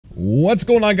What's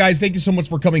going on, guys? Thank you so much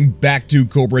for coming back to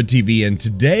Cobra TV, and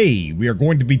today we are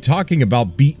going to be talking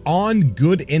about Beyond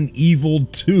Good and Evil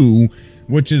 2,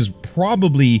 which is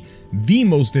probably the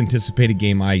most anticipated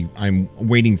game I'm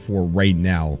waiting for right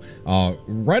now,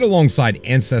 right alongside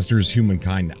Ancestors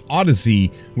Humankind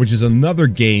Odyssey, which is another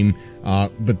game,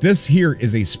 but this here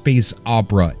is a space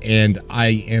opera, and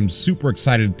I am super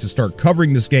excited to start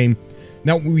covering this game.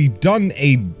 Now, we've done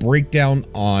a breakdown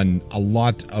on a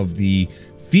lot of the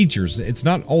features. It's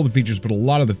not all the features, but a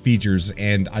lot of the features,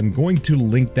 and I'm going to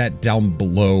link that down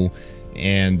below,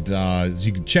 and so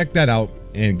you can check that out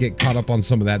and get caught up on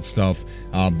some of that stuff.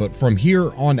 But from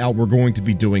here on out, we're going to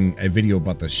be doing a video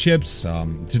about the ships.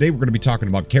 Today, we're going to be talking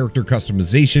about character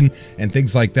customization and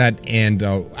things like that, and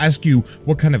ask you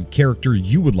what kind of character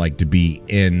you would like to be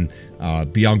in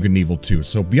Beyond Good and Evil 2.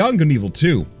 So Beyond Good and Evil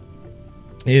 2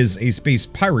 is a space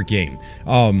pirate game.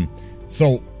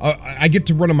 So I get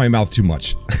to run in my mouth too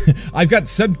much. I've got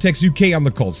Semtex UK on the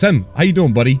call. Sem, how you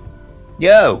doing, buddy?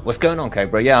 Yo, what's going on,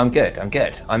 Cobra? Yeah, I'm good.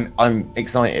 I'm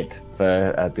excited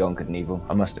for Beyond Good and Evil.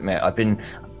 I must admit, I've been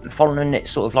following it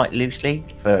sort of like loosely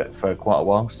for quite a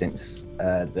while since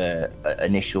the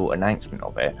initial announcement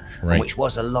of it, right, which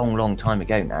was a long time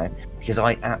ago now, because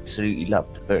I absolutely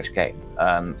loved the first game.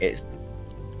 It's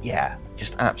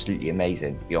just absolutely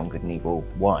amazing. Beyond Good and Evil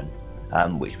 1.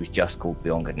 Which was just called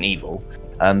Beyond Good and Evil,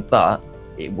 but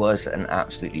it was an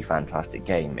absolutely fantastic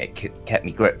game. It kept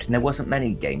me gripped, and there wasn't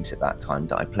many games at that time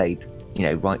that I played,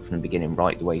 right from the beginning,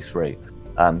 right the way through.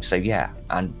 So yeah,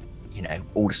 and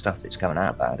all the stuff that's coming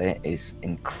out about it is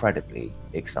incredibly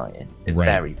exciting. It's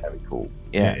very cool.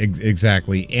 Yeah,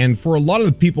 exactly. And for a lot of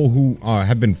the people who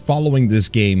have been following this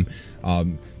game,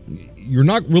 you're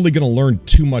not really going to learn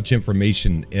too much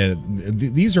information.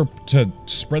 These are to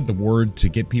spread the word, to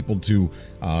get people to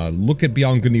look at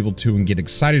Beyond Good and Evil 2 and get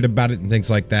excited about it and things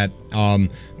like that.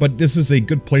 But this is a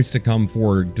good place to come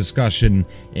for discussion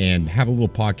and have a little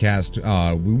podcast.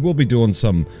 We will be doing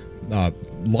some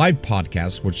live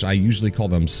podcasts, which I usually call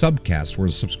them subcasts, where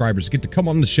the subscribers get to come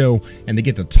on the show and they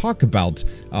get to talk about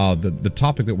the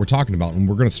topic that we're talking about. And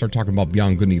we're going to start talking about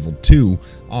Beyond Good and Evil 2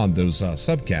 on those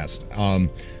subcasts.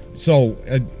 So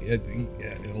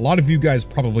a lot of you guys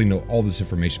probably know all this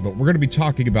information, but we're going to be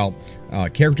talking about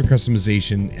character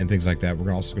customization and things like that.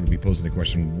 We're also going to be posing the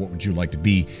question, what would you like to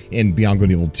be in Beyond Good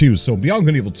and Evil 2? So Beyond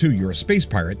Good and Evil 2, you're a space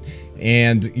pirate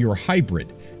and you're a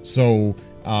hybrid. So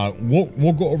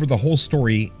we'll go over the whole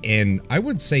story, and I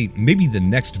would say maybe the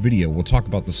next video we'll talk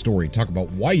about the story, talk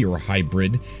about why you're a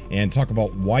hybrid, and talk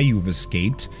about why you've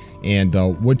escaped, and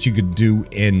what you could do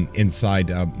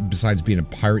inside. Besides being a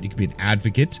pirate, you could be an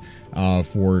advocate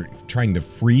for trying to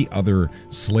free other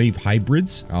slave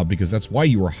hybrids, because that's why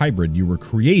you were a hybrid. You were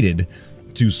created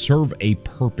to serve a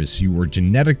purpose. You were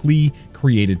genetically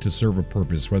created to serve a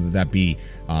purpose, whether that be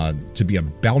to be a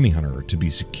bounty hunter, to be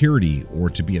security,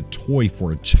 or to be a toy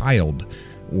for a child,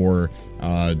 or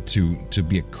to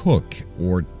be a cook,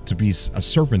 or to be a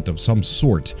servant of some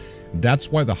sort.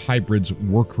 That's why the hybrids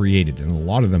were created, and a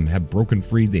lot of them have broken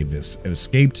free. They've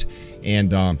escaped,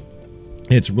 and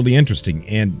it's really interesting,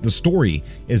 and the story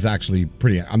is actually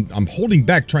pretty. I'm holding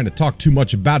back trying to talk too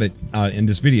much about it in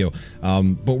this video,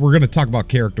 but we're going to talk about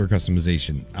character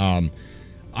customization.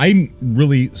 I'm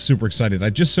really super excited. I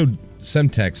just showed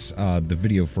Semtex the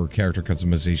video for character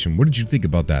customization. What did you think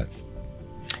about that?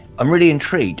 I'm really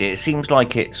intrigued. It seems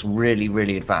like it's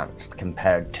really advanced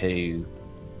compared to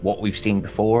what we've seen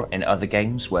before in other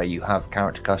games where you have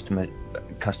character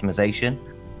customization.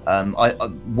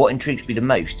 What intrigues me the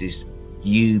most is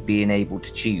you being able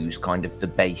to choose kind of the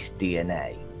base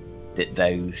DNA that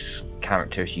those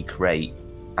characters you create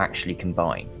actually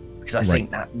combine, because I think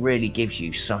that really gives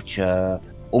you such a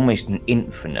almost an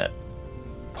infinite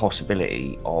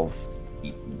possibility of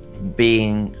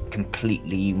being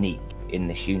completely unique in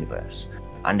this universe,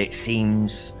 and it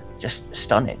seems just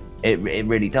stunning. It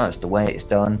really does, the way it's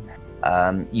done.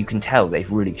 You can tell they've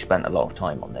really spent a lot of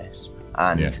time on this,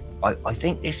 and I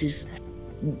think this is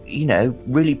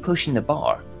really pushing the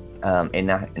bar in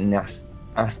that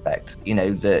aspect.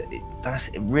 That's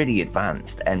really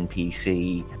advanced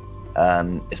NPC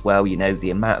as well.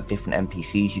 The amount of different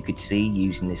NPCs you could see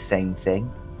using this same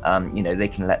thing. They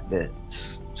can let the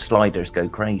sliders go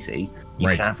crazy. You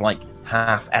can have like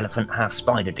half elephant, half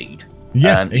spider dude.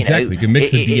 Yeah, exactly. You can mix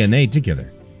the DNA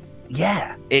together.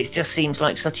 Yeah, it just seems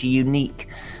like such a unique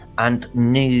and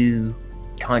new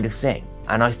kind of thing.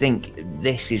 And I think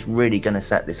this is really going to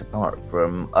set this apart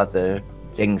from other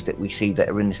things that we see that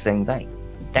are in the same vein.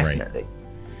 Definitely.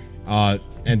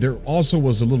 And there also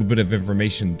was a little bit of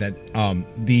information that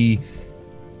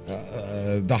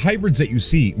the hybrids that you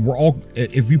see, we're all,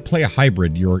 if you play a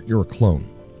hybrid, you're a clone.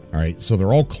 All right, so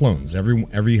they're all clones.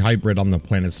 Every hybrid on the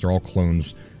planets, they're all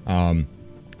clones. And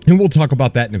we'll talk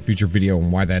about that in a future video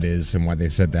and why that is and why they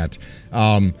said that.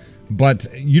 But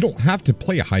you don't have to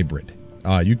play a hybrid.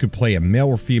 You could play a male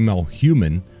or female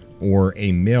human or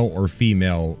a male or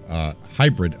female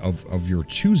hybrid of your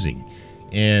choosing.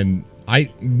 And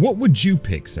what would you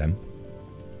pick, Sam?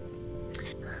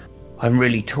 I'm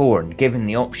really torn, given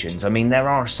the options. I mean, there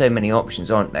are so many options,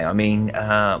 aren't there? I mean,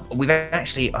 I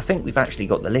think we've actually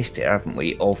got the list here, haven't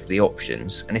we, of the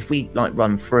options? And if we like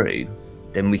run through,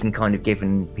 then we can kind of give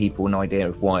people an idea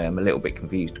of why I'm a little bit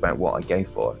confused about what I go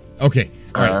for. Okay,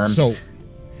 all right. So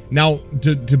now,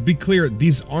 to be clear,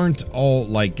 these aren't all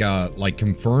like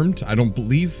confirmed. I don't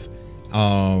believe.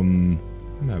 I'm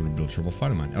having a little trouble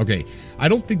finding mine. Okay, I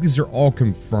don't think these are all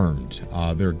confirmed.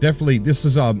 They're definitely. This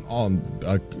is a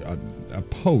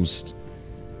post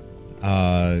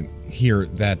here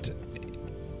that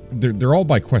they're all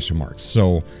by question marks.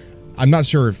 So I'm not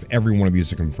sure if every one of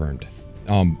these are confirmed.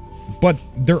 But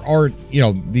there are,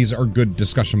 these are good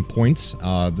discussion points.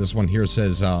 This one here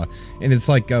says, and it's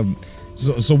like,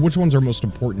 so which ones are most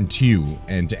important to you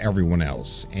and to everyone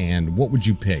else? And what would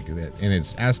you pick? And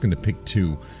it's asking to pick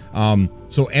two.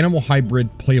 So animal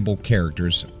hybrid playable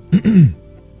characters.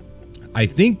 I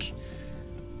think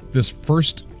this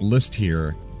first list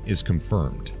here is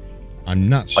confirmed. I'm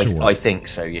not sure. I think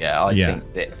so, yeah. I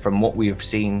think that from what we've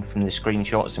seen from the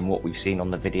screenshots and what we've seen on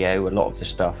the video, a lot of the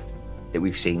stuff that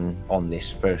we've seen on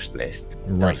this first list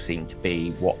does seem to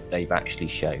be what they've actually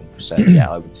shown. So yeah,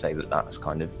 I would say that that's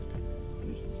kind of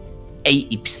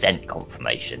 80%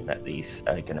 confirmation that these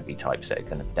are going to be types that are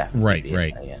going to definitely be in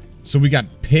there, yeah. So we got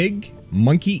pig,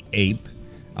 monkey, ape,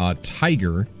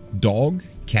 tiger, dog,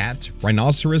 cat,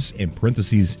 rhinoceros, in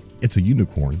parentheses, it's a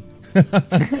unicorn,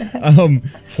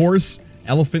 horse,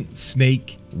 elephant,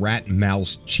 snake, rat,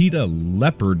 mouse, cheetah,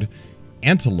 leopard,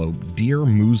 antelope, deer,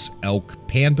 moose, elk,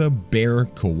 panda, bear,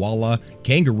 koala,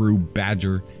 kangaroo,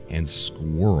 badger, and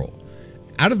squirrel.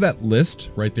 Out of that list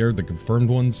right there, the confirmed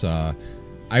ones,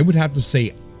 I would have to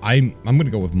say I'm going to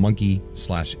go with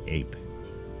monkey/ape.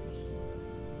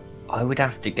 I would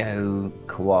have to go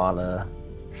koala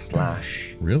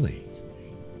 / Really?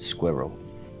 Squirrel.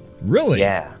 Really?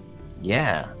 Yeah.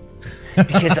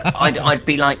 Because I'd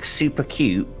be like super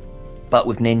cute, but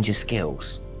with ninja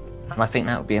skills. And I think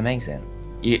that would be amazing.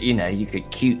 You could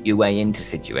cute your way into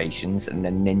situations and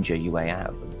then ninja your way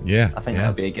out. Yeah. I think that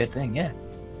would be a good thing, yeah.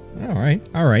 All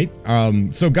right.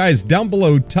 So guys, down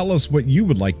below, tell us what you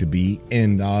would like to be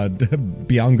in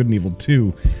Beyond Good and Evil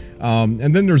 2.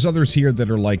 And then there's others here that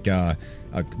are like,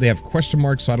 they have question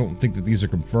marks, so I don't think that these are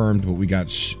confirmed, but we got,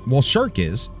 Shark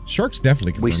is. Shark's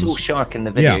definitely confirmed. We saw Shark in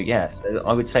the video, yeah. So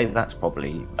I would say that's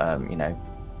probably, a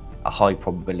high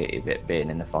probability of it being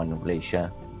in the final release, yeah.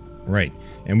 Right.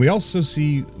 And we also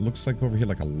see, looks like over here,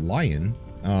 like a lion.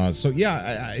 So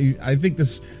yeah, I think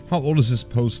this, how old is this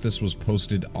post? This was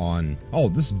posted on,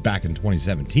 this is back in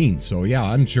 2017. So yeah,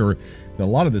 I'm sure that a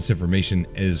lot of this information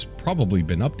has probably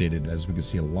been updated, as we can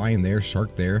see a lion there,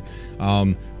 shark there.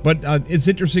 But it's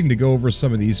interesting to go over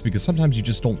some of these because sometimes you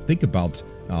just don't think about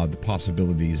the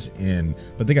possibilities.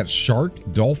 But they got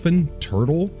shark, dolphin,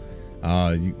 turtle.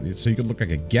 So you could look like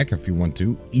a gecko if you want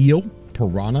to, eel,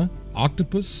 piranha,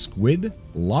 octopus, squid,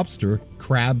 lobster,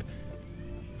 crab,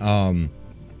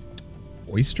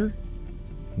 oyster?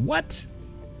 What?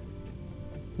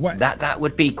 That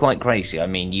would be quite crazy. I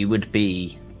mean, you would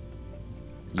be...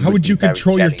 How would you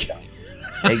control your...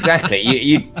 Exactly.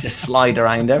 You'd just slide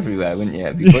around everywhere, wouldn't you?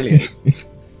 It'd be brilliant.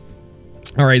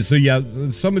 All right, so yeah,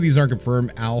 some of these are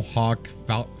confirmed. Owl, hawk,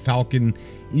 falcon,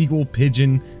 eagle,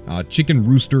 pigeon, chicken,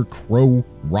 rooster, crow,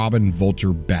 robin,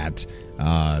 vulture, bat,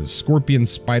 scorpion,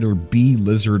 spider, bee,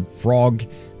 lizard, frog,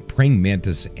 praying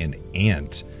mantis, and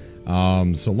ant.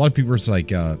 So a lot of people are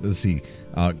like, let's see,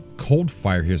 Cold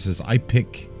Fire here says, I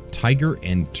pick tiger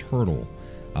and turtle,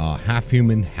 half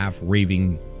human, half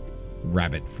raving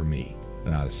rabbit for me.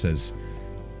 Says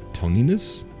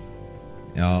Toninus,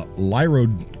 Lyro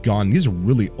Gone. These are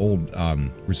really old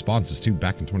responses too,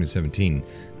 back in 2017.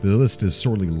 The list is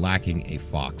sorely lacking a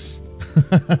fox.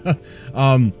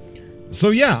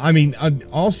 So yeah, I mean,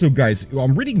 also guys,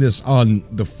 I'm reading this on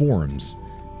the forums.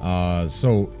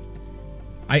 So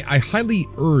I highly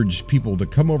urge people to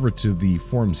come over to the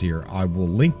forums here. I will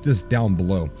link this down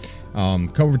below.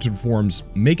 Come over to the forums,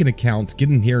 make an account, get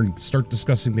in here and start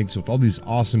discussing things with all these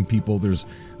awesome people. There's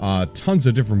tons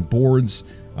of different boards,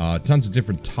 tons of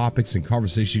different topics and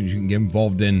conversations you can get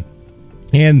involved in.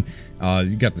 And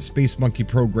you got the Space Monkey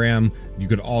program you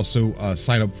could also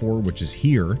sign up for, which is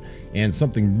here. And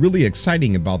something really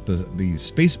exciting about the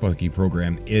Space Monkey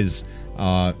program is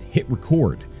Hit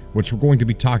Record, which we're going to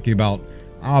be talking about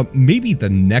maybe the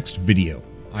next video.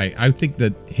 I think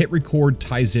that Hit Record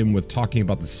ties in with talking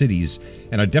about the cities,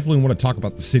 and I definitely want to talk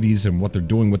about the cities and what they're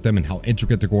doing with them and how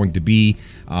intricate they're going to be.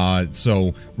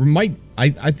 So we might,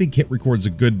 I think Hit Record's a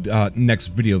good next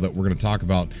video that we're going to talk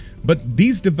about. But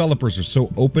these developers are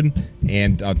so open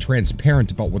and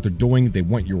transparent about what they're doing. They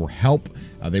want your help.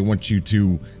 They want you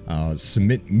to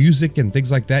submit music and things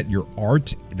like that. Your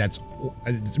art, it's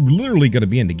literally going to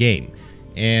be in the game.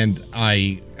 And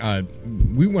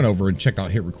we went over and checked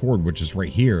out Hit Record, which is right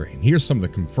here. And here's some of the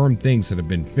confirmed things that have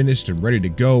been finished and ready to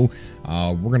go.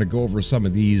 We're going to go over some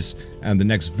of these in the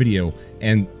next video,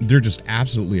 and they're just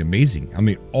absolutely amazing. I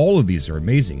mean, all of these are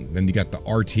amazing. Then you got the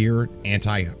art here,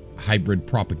 anti-hybrid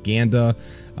propaganda,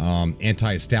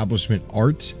 anti-establishment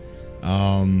art.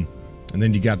 And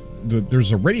then you got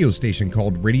there's a radio station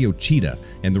called Radio Cheetah,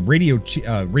 and the Radio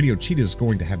Cheetah is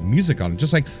going to have music on it.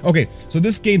 Just like, okay, so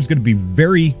this game's going to be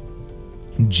very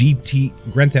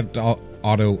Grand Theft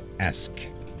Auto-esque.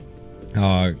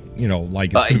 You know,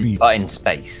 like it's going to be, but in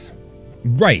space.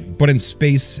 Right, but in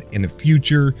space, in the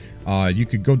future, you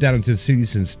could go down into the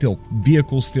cities and steal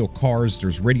vehicles, steal cars.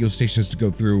 There's radio stations to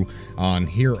go through. On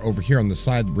here, over here on the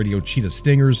side, Radio Cheetah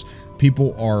Stingers.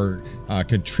 People are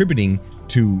contributing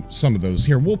to some of those.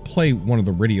 Here, we'll play one of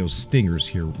the Radio Stingers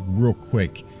here real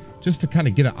quick, just to kind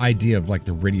of get an idea of like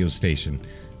the radio station.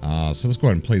 So let's go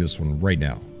ahead and play this one right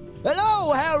now.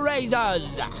 Hello,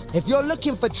 Hellraisers! If you're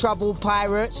looking for trouble,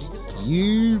 pirates,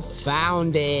 you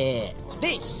found it.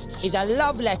 This is a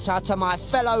love letter to my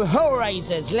fellow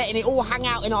Hellraisers, letting it all hang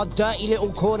out in our dirty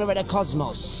little corner of the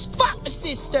cosmos. Fuck the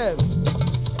system!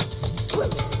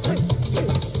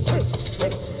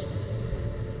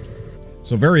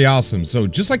 So very awesome. So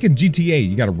just like in GTA,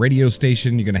 you got a radio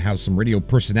station, you're going to have some radio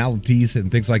personalities and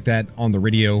things like that on the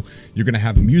radio. You're going to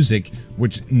have music,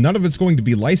 which none of it's going to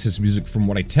be licensed music from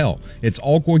what I tell. It's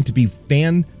all going to be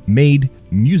fan-made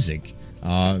music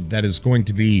that is going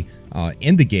to be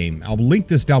in the game. I'll link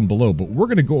this down below, but we're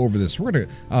going to go over this. We're going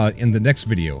to, in the next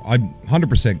video, I'm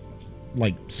 100%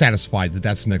 like satisfied that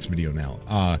that's the next video now.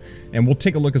 And we'll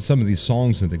take a look at some of these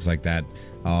songs and things like that.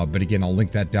 But again, I'll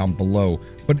link that down below.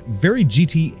 But very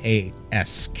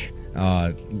GTA-esque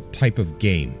type of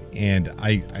game, and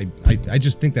I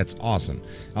just think that's awesome.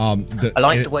 I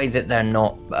like the way that they're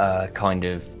not kind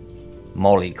of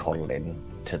mollycoddling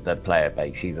to the player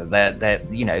base either.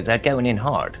 They're going in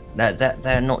hard.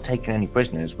 They're not taking any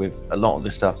prisoners with a lot of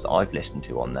the stuff that I've listened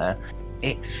to on there.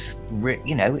 It's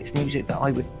it's music that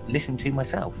I would listen to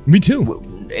myself. Me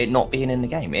too. It not being in the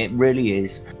game, it really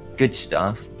is good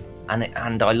stuff.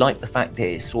 And I like the fact that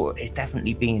it's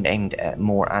definitely being aimed at a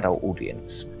more adult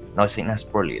audience, and I think that's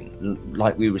brilliant.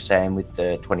 Like we were saying with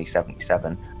the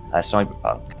 2077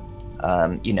 Cyberpunk,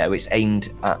 it's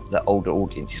aimed at the older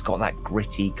audience. It's got that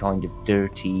gritty kind of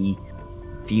dirty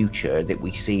future that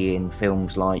we see in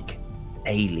films like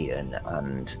Alien,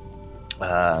 and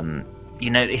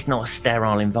it's not a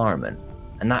sterile environment,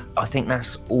 and that I think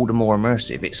that's all the more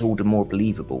immersive. It's all the more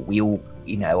believable. We all,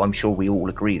 I'm sure we all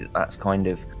agree that that's kind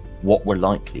of what we're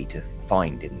likely to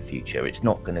find in the future. It's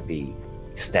not going to be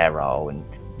sterile and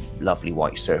lovely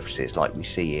white surfaces like we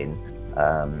see in,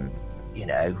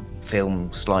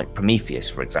 films like Prometheus,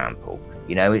 for example.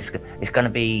 It's going to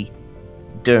be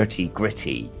dirty,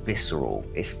 gritty, visceral.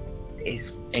 It's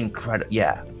incredible.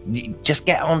 Yeah, just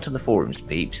get onto the forums,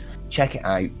 peeps. Check it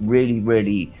out. Really,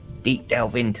 really deep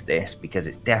delve into this, because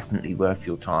it's definitely worth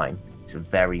your time. It's a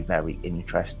very, very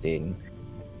interesting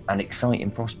and exciting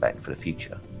prospect for the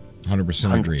future.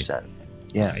 100% agree. 100%.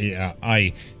 Yeah.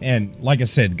 And like I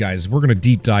said, guys, we're going to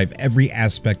deep dive every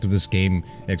aspect of this game,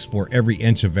 explore every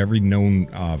inch of every known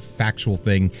factual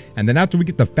thing. And then after we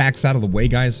get the facts out of the way,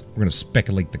 guys, we're going to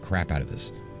speculate the crap out of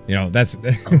this. That's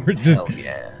we're just, hell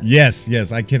yeah.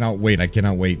 Yes, I cannot wait. And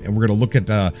we're going to look at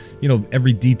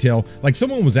every detail. Like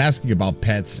someone was asking about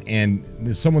pets,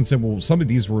 and someone said, well, some of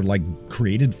these were like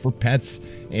created for pets.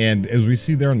 And as we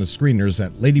see there on the screen, there's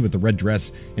that lady with the red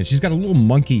dress, and she's got a little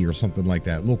monkey or something like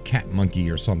that, a little cat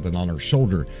monkey or something on her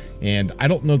shoulder. And I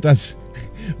don't know if that's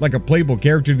like a playable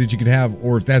character that you could have,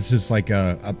 or if that's just like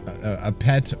a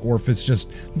pet, or if it's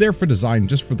just there for design,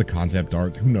 just for the concept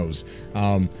art. Who knows?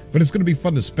 But it's going to be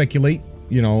fun to speculate,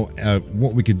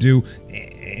 what we could do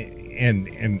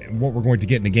and what we're going to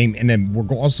get in the game. And then we're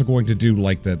also going to do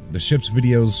like the ships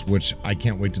videos, which I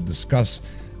can't wait to discuss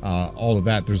all of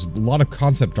that. There's a lot of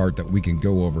concept art that we can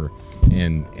go over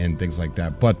and things like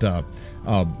that.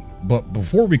 But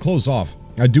before we close off,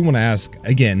 I do want to ask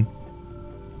again,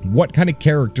 what kind of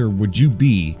character would you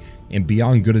be in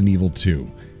Beyond Good and Evil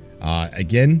 2?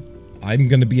 Again, I'm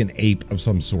going to be an ape of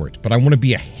some sort, but I want to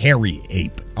be a hairy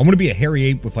ape. I want to be a hairy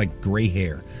ape with like gray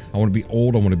hair. I want to be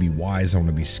old. I want to be wise. I want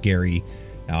to be scary.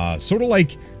 Sort of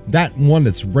like that one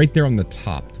that's right there on the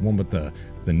top, the one with the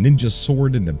ninja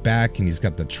sword in the back, and he's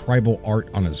got the tribal art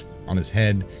on his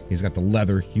head. He's got the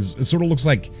leather. It sort of looks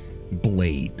like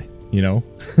Blade, you know?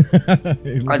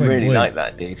 I really like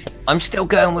that, dude. I'm still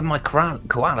going with my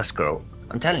koala squirrel.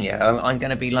 I'm telling you, I'm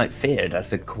going to be like feared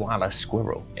as a koala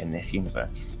squirrel in this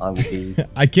universe. I will be.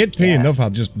 I can't tell you enough how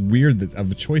just weird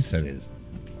of a choice that is.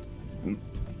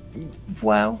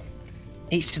 Well,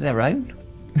 each to their own.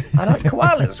 I like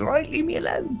koalas, right? Leave me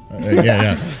alone.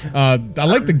 Yeah. I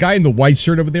like the guy in the white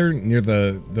shirt over there near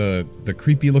the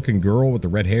creepy looking girl with the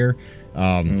red hair.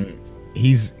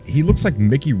 He looks like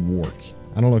Mickey Rourke.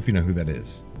 I don't know if you know who that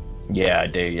is. Yeah, I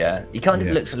do. Yeah, he kind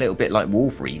of looks a little bit like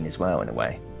Wolverine as well in a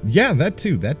way. Yeah, that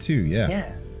too. Yeah.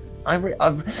 Yeah.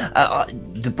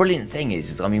 The brilliant thing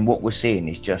is, I mean, what we're seeing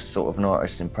is just sort of an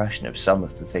artist's impression of some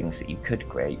of the things that you could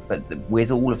create. But with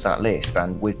all of that list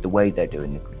and with the way they're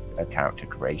doing the character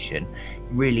creation, it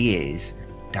really is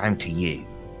down to you.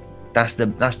 That's the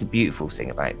beautiful thing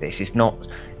about this. It's not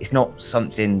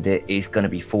something that is going to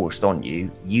be forced on you.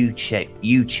 You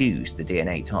choose the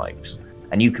DNA types,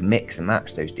 and you can mix and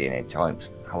match those DNA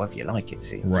types however you like it.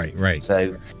 See. Right.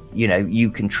 So, you know, you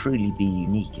can truly be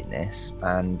unique in this,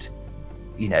 and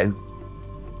you know,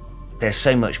 there's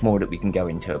so much more that we can go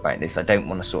into about this. I don't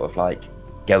want to sort of like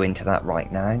go into that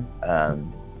right now,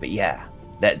 but yeah,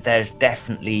 there's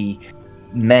definitely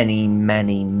many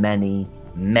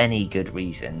good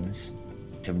reasons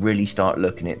to really start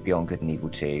looking at Beyond Good and Evil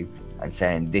 2 and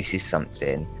saying this is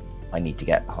something I need to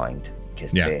get behind,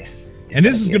 because this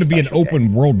is going to be an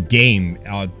open world game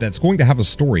that's going to have a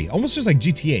story, almost just like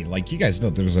GTA. Like, you guys know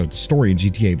there's a story in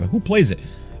GTA, but who plays it?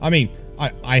 I mean,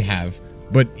 I have,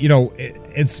 but you know,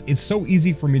 it's so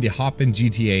easy for me to hop in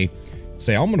GTA,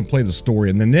 say I'm going to play the story,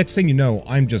 and the next thing you know,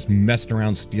 I'm just messing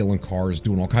around, stealing cars,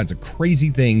 doing all kinds of crazy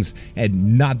things,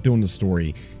 and not doing the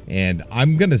story. And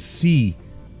I'm going to see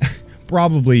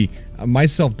probably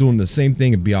myself doing the same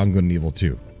thing in Beyond Good and Evil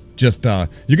 2. Just, you're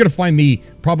going to find me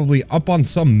probably up on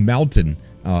some mountain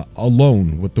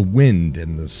alone with the wind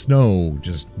and the snow,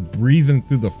 just breathing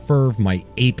through the fur of my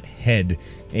ape head,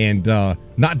 and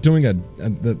not doing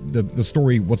the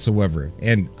story whatsoever.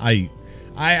 And I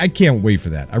can't wait for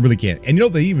that. I really can't. And you know,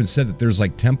 they even said that there's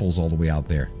like temples all the way out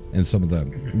there in some of the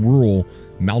rural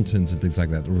mountains and things like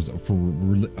that. There was for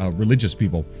religious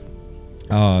people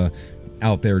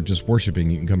out there just worshiping.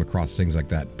 You can come across things like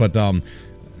that. But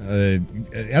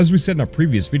as we said in our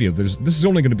previous video, this is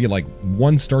only going to be like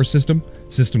one star system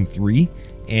 3,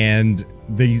 and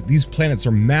these planets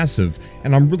are massive,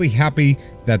 and I'm really happy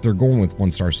that they're going with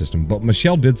 1 star system. But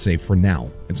Michelle did say for now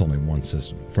it's only 1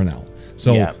 system for now,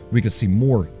 so we could see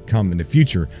more come in the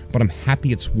future. But I'm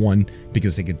happy it's 1,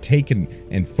 because they could take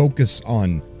and focus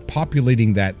on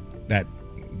populating that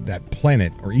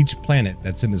planet, or each planet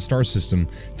that's in the star system,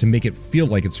 to make it feel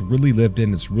like it's really lived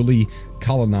in, it's really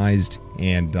colonized,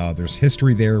 and there's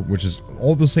history there, which is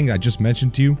all those things I just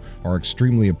mentioned to you are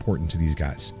extremely important to these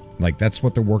guys. Like, that's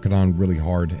what they're working on really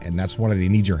hard, and that's why they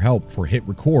need your help for Hit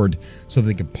Record, so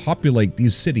they can populate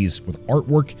these cities with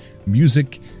artwork,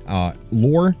 music,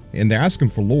 lore, and they're asking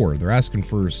for lore. They're asking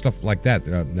for stuff like that,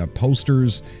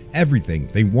 posters, everything.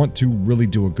 They want to really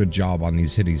do a good job on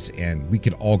these cities, and we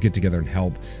could all get together and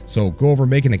help. So go over,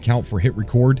 make an account for Hit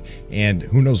Record, and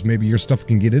who knows, maybe your stuff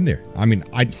can get in there. I mean,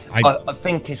 I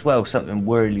think as well, something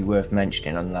really worth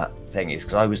mentioning on that thing is,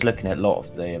 because I was looking at a lot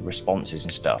of the responses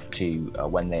and stuff to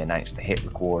when they announced the Hit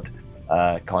Record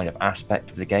kind of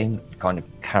aspect of the game, kind of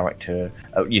character,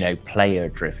 player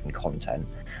driven content.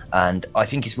 And I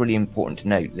think it's really important to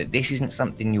note that this isn't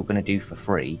something you're going to do for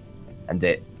free, and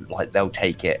that like they'll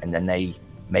take it and then they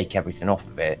make everything off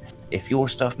of it. If your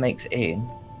stuff makes it in,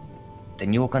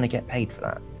 then you're going to get paid for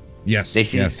that. Yes.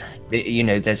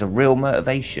 There's a real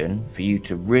motivation for you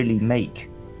to really make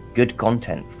good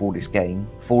content for this game,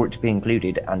 for it to be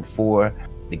included, and for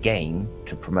the game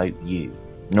to promote you,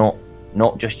 not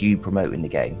just you promoting the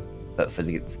game, but for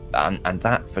and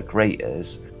that for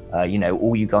creators.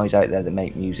 All you guys out there that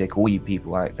make music, all you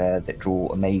people out there that draw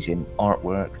amazing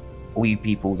artwork, all you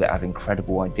people that have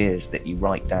incredible ideas that you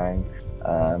write down,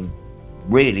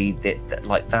 really that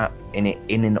like that in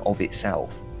and of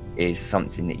itself is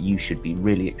something that you should be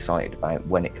really excited about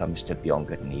when it comes to Beyond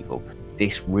Good and Evil.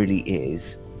 This really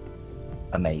is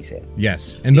amazing.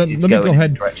 Yes, and let me go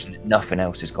ahead. In a direction that nothing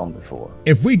else has gone before.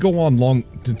 If we go on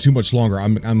too much longer,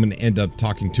 I'm going to end up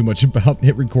talking too much about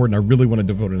Hit Record, and I really want to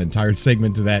devote an entire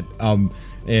segment to that.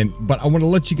 But I want to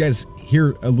let you guys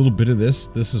hear a little bit of this.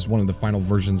 This is one of the final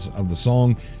versions of the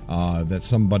song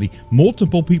that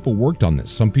multiple people worked on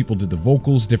this. Some people did the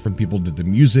vocals, different people did the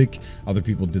music, other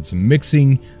people did some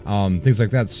mixing, things like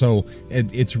that. So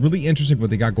it's really interesting what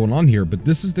they got going on here. But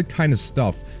this is the kind of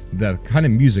stuff, the kind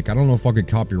of music. I don't know if I'll get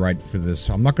copyright for this.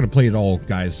 I'm not going to play it all,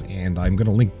 guys, and I'm going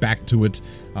to link back to it.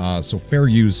 So fair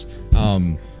use.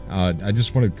 I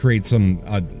just want to create some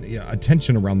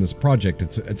attention around this project.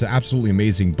 It's absolutely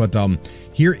amazing. But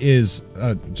here is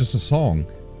just a song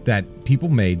that people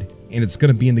made, and it's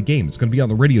going to be in the game. It's going to be on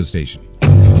the radio station.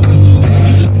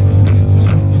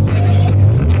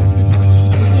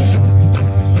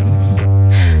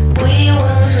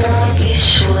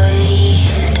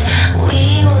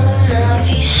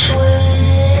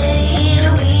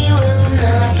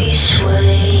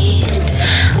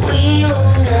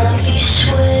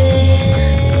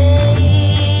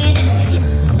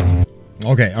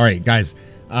 Okay, all right, guys.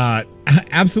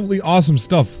 Absolutely awesome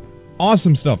stuff.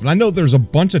 Awesome stuff. And I know there's a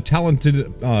bunch of talented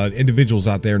individuals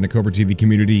out there in the Cobra TV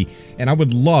community, and I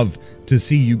would love to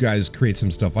see you guys create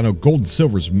some stuff. I know Gold and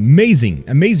Silver is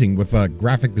amazing with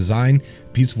graphic design,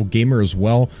 Peaceful Gamer as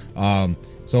well.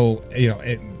 So, you know,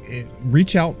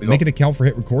 reach out, make an account for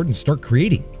Hit Record, and start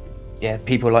creating. Yeah,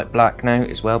 people like Black Note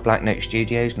as well. Black Note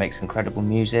Studios makes incredible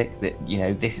music. That, you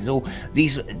know, this is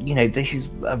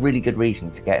a really good reason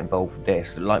to get involved with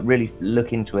this. Like, really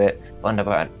look into it, find out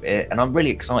about it, and I'm really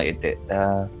excited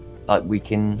that like we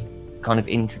can kind of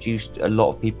introduce a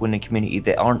lot of people in the community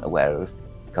that aren't aware of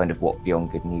kind of what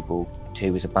Beyond Good and Evil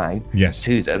 2 is about. Yes.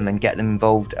 To them and get them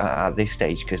involved at this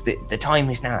stage, because the time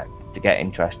is now to get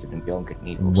interested in Beyond Good and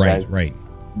Evil. Right, so, right.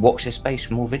 Watch this space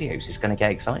for more videos. It's going to get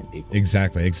exciting, people.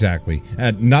 Exactly.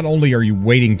 Not only are you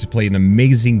waiting to play an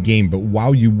amazing game, but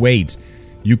while you wait,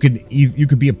 you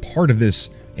could be a part of this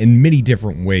in many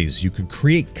different ways. You could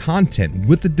create content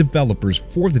with the developers,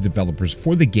 for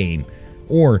the game,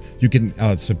 or you can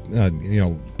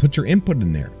put your input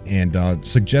in there and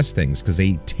suggest things, because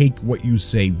they take what you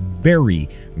say very,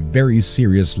 very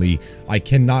seriously. I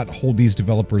cannot hold these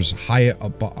developers high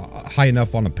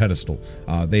enough on a pedestal.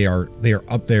 They are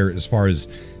up there as far as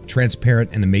transparent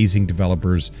and amazing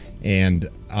developers. And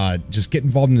just get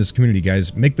involved in this community,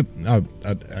 guys. Make the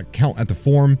account at the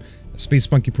forum, Space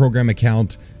Monkey Program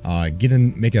account.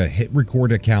 Make a Hit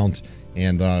Record account.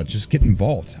 And just get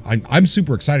involved. I'm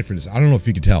super excited for this. I don't know if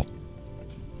you could tell.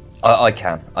 I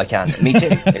can. Me too,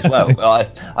 as well.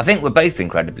 I think we're both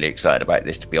incredibly excited about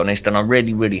this, to be honest. And I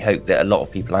really, really hope that a lot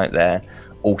of people out there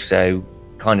also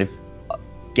kind of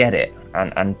get it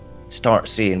and start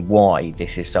seeing why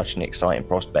this is such an exciting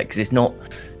prospect. Because it's not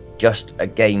just a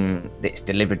game that's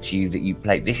delivered to you that you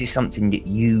play. This is something that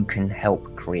you can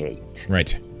help create.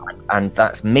 Right. And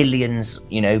that's millions,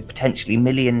 potentially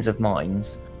millions of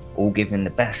minds, all giving the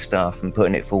best stuff and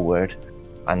putting it forward,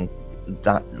 and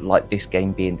that, like, this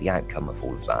game being the outcome of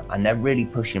all of that. And they're really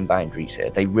pushing boundaries here.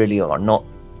 They really are, not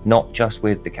just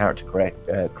with the character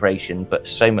creation, but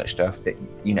so much stuff that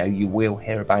you will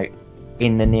hear about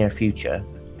in the near future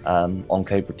on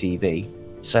Cobra TV.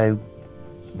 So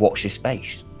watch this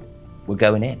space. We're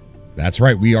going in. That's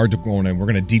right, we are going in. We're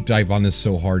going to deep dive on this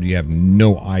so hard you have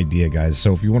no idea, guys.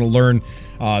 So if you want to learn,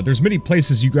 there's many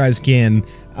places you guys can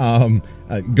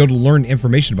go to learn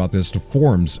information about this. To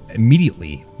forums,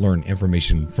 immediately learn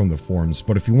information from the forums.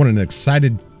 But if you want an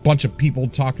excited bunch of people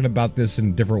talking about this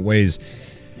in different ways,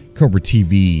 Cobra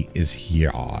TV is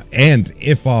here. And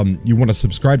if you want to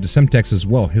subscribe to Semtex as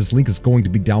well, his link is going to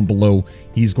be down below.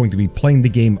 He's going to be playing the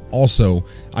game also.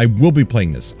 I will be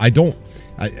playing this. I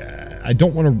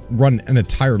don't want to run an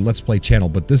entire Let's Play channel,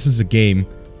 but this is a game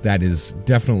that is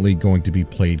definitely going to be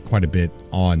played quite a bit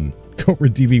on Cobra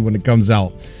TV when it comes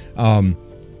out. And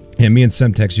me and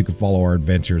Semtex, you can follow our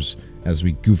adventures as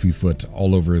we goofy foot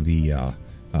all over the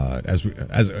as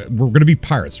we're going to be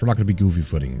pirates. We're not going to be goofy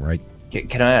footing, right?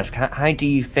 Can I ask, how do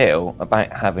you feel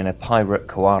about having a pirate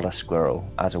koala squirrel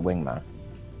as a wingman?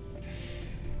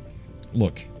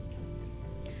 Look,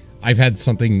 I've had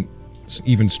something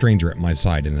even stranger at my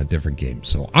side in a different game,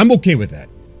 so I'm okay with that.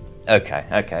 Okay.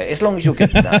 As long as you're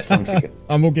good with that.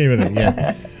 I'm okay with it,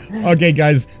 yeah. Okay,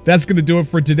 guys, that's going to do it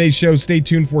for today's show. Stay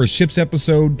tuned for a Ships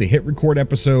episode, the Hit Record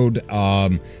episode,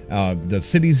 the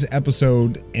Cities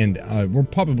episode, and we'll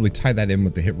probably tie that in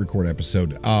with the Hit Record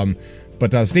episode.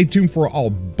 But stay tuned for a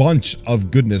bunch of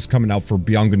goodness coming out for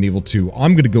Beyond Good and Evil 2.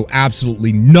 I'm going to go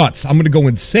absolutely nuts. I'm going to go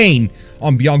insane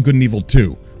on Beyond Good and Evil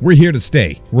 2. We're here to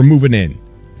stay. We're moving in.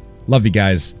 Love you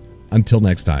guys. Until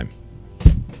next time.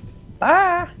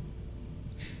 Bye.